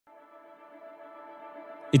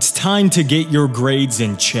It's time to get your grades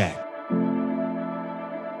in check.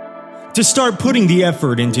 To start putting the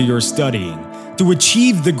effort into your studying, to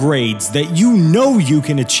achieve the grades that you know you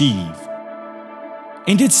can achieve.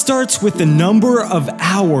 And it starts with the number of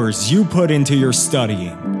hours you put into your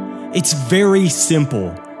studying. It's very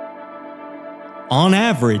simple. On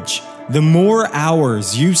average, the more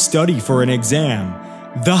hours you study for an exam,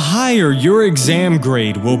 the higher your exam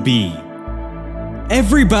grade will be.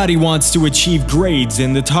 Everybody wants to achieve grades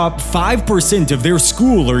in the top 5% of their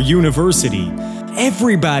school or university.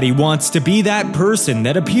 Everybody wants to be that person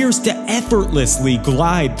that appears to effortlessly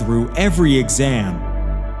glide through every exam.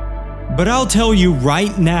 But I'll tell you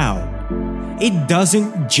right now, it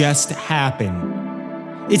doesn't just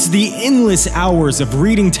happen. It's the endless hours of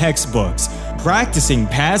reading textbooks, practicing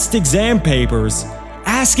past exam papers,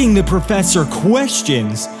 asking the professor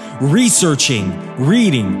questions, researching,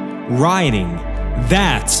 reading, writing.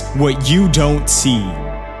 That's what you don't see.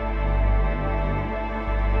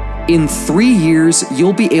 In 3 years,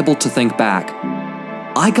 you'll be able to think back.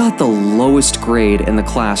 I got the lowest grade in the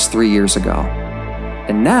class 3 years ago.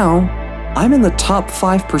 And now, I'm in the top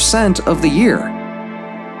 5% of the year.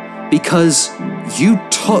 Because you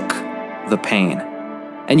took the pain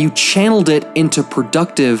and you channeled it into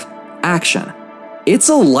productive action. It's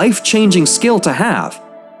a life-changing skill to have.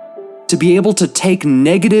 To be able to take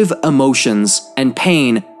negative emotions and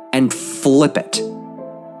pain and flip it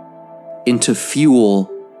into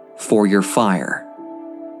fuel for your fire.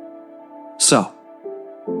 So,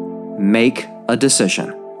 make a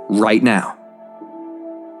decision right now.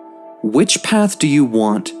 Which path do you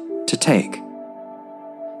want to take?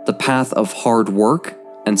 The path of hard work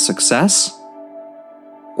and success,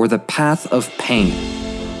 or the path of pain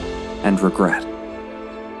and regret?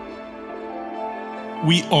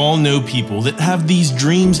 We all know people that have these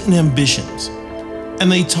dreams and ambitions,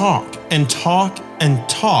 and they talk and talk and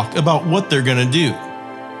talk about what they're gonna do.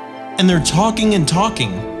 And they're talking and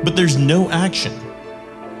talking, but there's no action.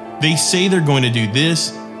 They say they're going to do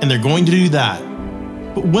this and they're going to do that,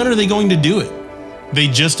 but when are they going to do it? They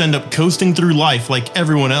just end up coasting through life like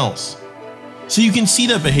everyone else. So you can see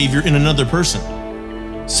that behavior in another person.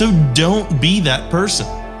 So don't be that person.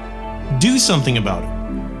 Do something about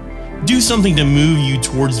it. Do something to move you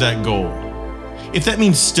towards that goal. If that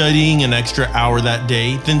means studying an extra hour that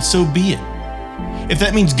day, then so be it. If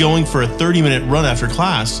that means going for a 30-minute run after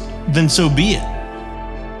class, then so be it.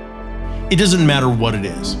 It doesn't matter what it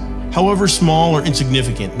is, however small or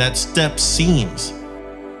insignificant that step seems.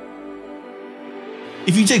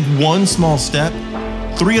 If you take one small step,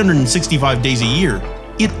 365 days a year,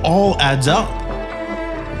 it all adds up.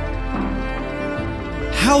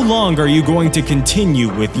 How long are you going to continue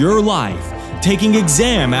with your life, taking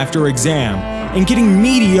exam after exam, and getting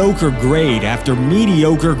mediocre grade after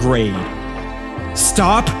mediocre grade?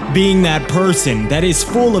 Stop being that person that is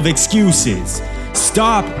full of excuses.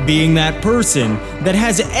 Stop being that person that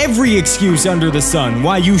has every excuse under the sun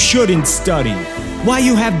why you shouldn't study, why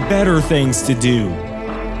you have better things to do.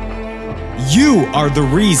 You are the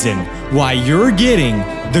reason why you're getting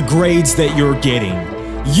the grades that you're getting.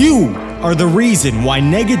 You are the reason why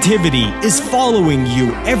negativity is following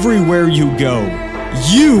you everywhere you go.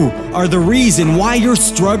 You are the reason why you're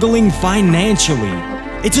struggling financially.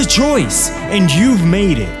 It's a choice, and you've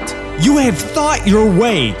made it. You have thought your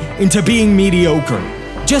way into being mediocre,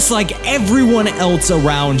 just like everyone else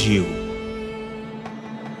around you.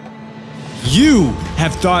 You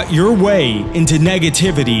have thought your way into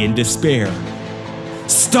negativity and despair.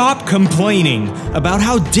 Stop complaining about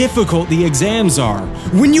how difficult the exams are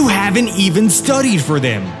when you haven't even studied for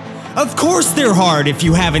them. Of course they're hard if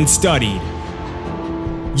you haven't studied.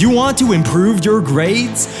 You want to improve your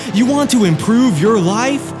grades? You want to improve your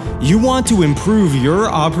life? You want to improve your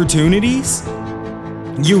opportunities?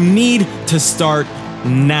 You need to start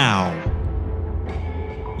now.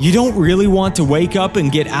 You don't really want to wake up and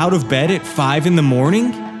get out of bed at 5 in the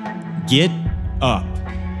morning? Get up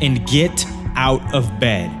and get out of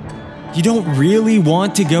bed. You don't really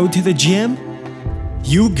want to go to the gym?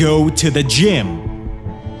 You go to the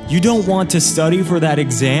gym. You don't want to study for that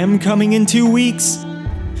exam coming in 2 weeks?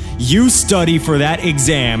 You study for that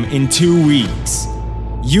exam in 2 weeks.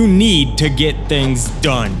 You need to get things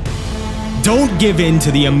done. Don't give in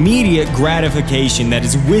to the immediate gratification that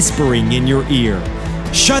is whispering in your ear.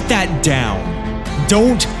 Shut that down.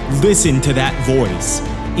 Don't listen to that voice.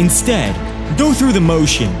 Instead, go through the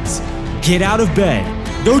motions. Get out of bed,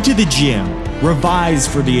 go to the gym, revise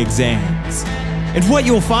for the exams. And what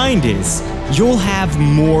you'll find is, you'll have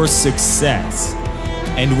more success.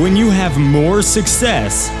 And when you have more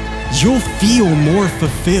success, you'll feel more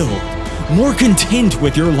fulfilled, more content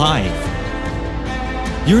with your life.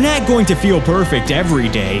 You're not going to feel perfect every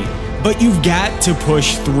day, but you've got to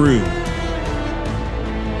push through.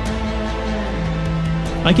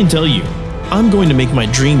 I can tell you, I'm going to make my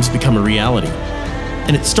dreams become a reality.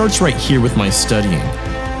 And it starts right here with my studying.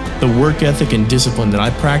 The work ethic and discipline that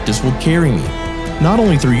I practice will carry me, not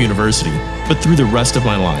only through university, but through the rest of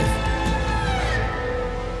my life.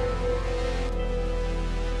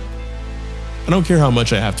 I don't care how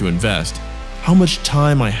much I have to invest, how much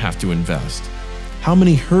time I have to invest, how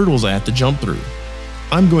many hurdles I have to jump through.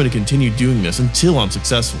 I'm going to continue doing this until I'm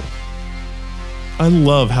successful. I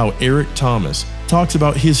love how Eric Thomas talks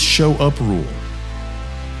about his show up rule.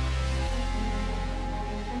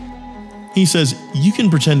 He says, you can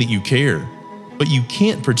pretend that you care, but you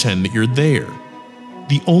can't pretend that you're there.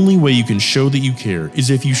 The only way you can show that you care is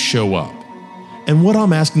if you show up. And what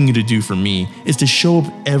I'm asking you to do for me is to show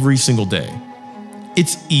up every single day.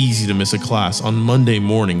 It's easy to miss a class on Monday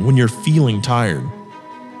morning when you're feeling tired.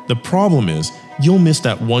 The problem is, you'll miss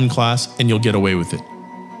that one class and you'll get away with it.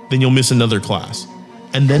 Then you'll miss another class,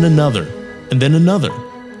 and then another, and then another.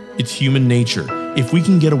 It's human nature. If we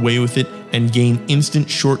can get away with it and gain instant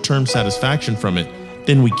short-term satisfaction from it,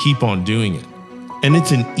 then we keep on doing it. And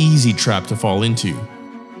it's an easy trap to fall into.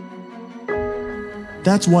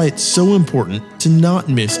 That's why it's so important to not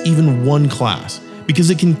miss even one class, because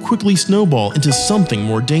it can quickly snowball into something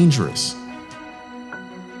more dangerous.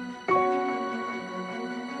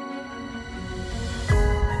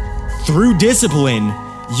 Through discipline,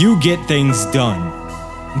 you get things done.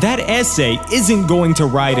 That essay isn't going to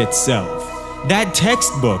write itself. That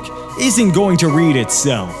textbook isn't going to read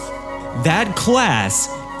itself. That class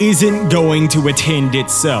isn't going to attend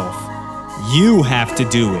itself. You have to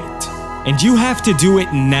do it. And you have to do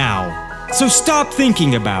it now. So stop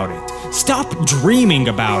thinking about it. Stop dreaming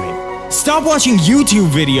about it. Stop watching YouTube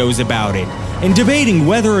videos about it and debating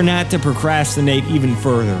whether or not to procrastinate even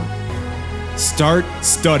further. Start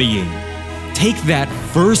studying. Take that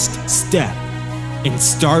first step and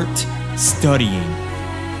start studying.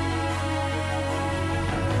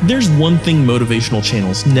 There's one thing motivational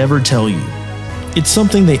channels never tell you. It's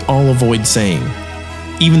something they all avoid saying.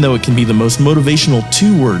 Even though it can be the most motivational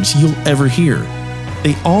 2 words you'll ever hear,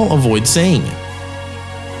 they all avoid saying it.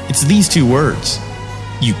 It's these 2 words.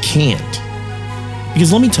 You can't.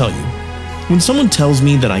 Because let me tell you, when someone tells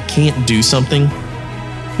me that I can't do something,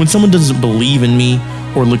 when someone doesn't believe in me,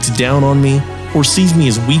 or looks down on me, or sees me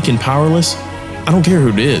as weak and powerless, I don't care who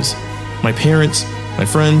it is. My parents, my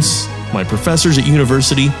friends, my professors at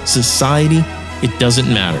university, society, it doesn't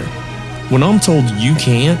matter. When I'm told you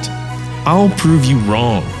can't, I'll prove you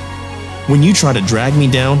wrong. When you try to drag me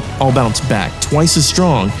down, I'll bounce back twice as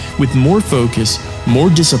strong with more focus, more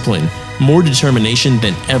discipline, more determination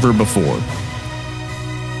than ever before.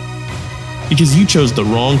 Because you chose the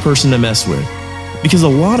wrong person to mess with. Because a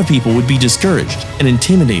lot of people would be discouraged and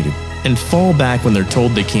intimidated and fall back when they're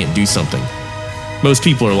told they can't do something. Most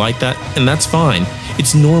people are like that, and that's fine.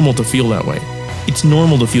 It's normal to feel that way. It's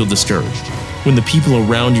normal to feel discouraged when the people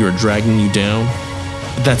around you are dragging you down.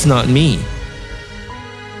 But that's not me.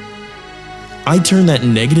 I turn that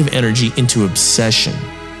negative energy into obsession.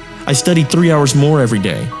 I study 3 hours more every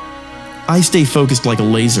day. I stay focused like a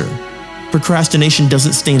laser. Procrastination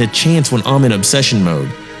doesn't stand a chance when I'm in obsession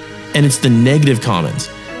mode. And it's the negative comments,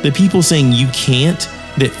 the people saying you can't,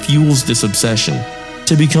 that fuels this obsession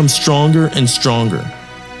to become stronger and stronger.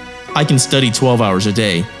 I can study 12 hours a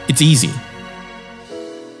day. It's easy.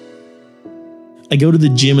 I go to the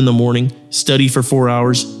gym in the morning, study for 4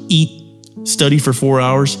 hours, eat, study for 4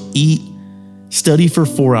 hours, eat, study for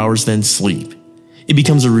 4 hours, then sleep. It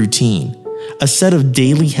becomes a routine, a set of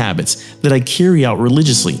daily habits that I carry out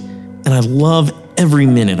religiously, and I love every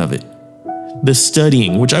minute of it. The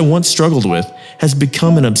studying, which I once struggled with, has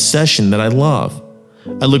become an obsession that I love.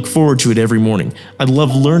 I look forward to it every morning. I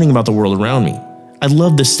love learning about the world around me. I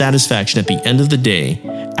love the satisfaction at the end of the day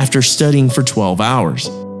after studying for 12 hours.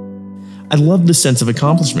 I love the sense of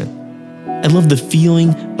accomplishment. I love the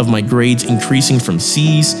feeling of my grades increasing from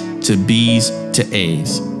C's to B's to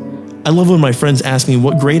A's. I love when my friends ask me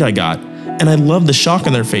what grade I got, and I love the shock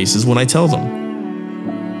on their faces when I tell them.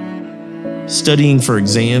 Studying for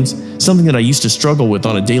exams, something that I used to struggle with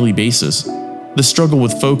on a daily basis. The struggle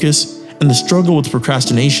with focus and the struggle with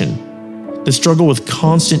procrastination. The struggle with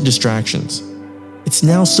constant distractions. It's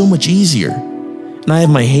now so much easier. And I have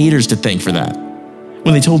my haters to thank for that.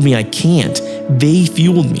 When they told me I can't, they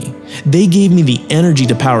fueled me. They gave me the energy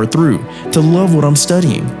to power through, to love what I'm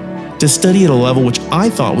studying, to study at a level which I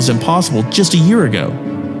thought was impossible just a year ago.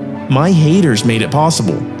 My haters made it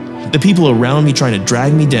possible. The people around me trying to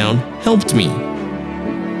drag me down helped me.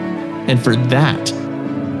 And for that,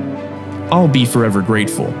 I'll be forever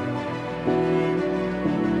grateful.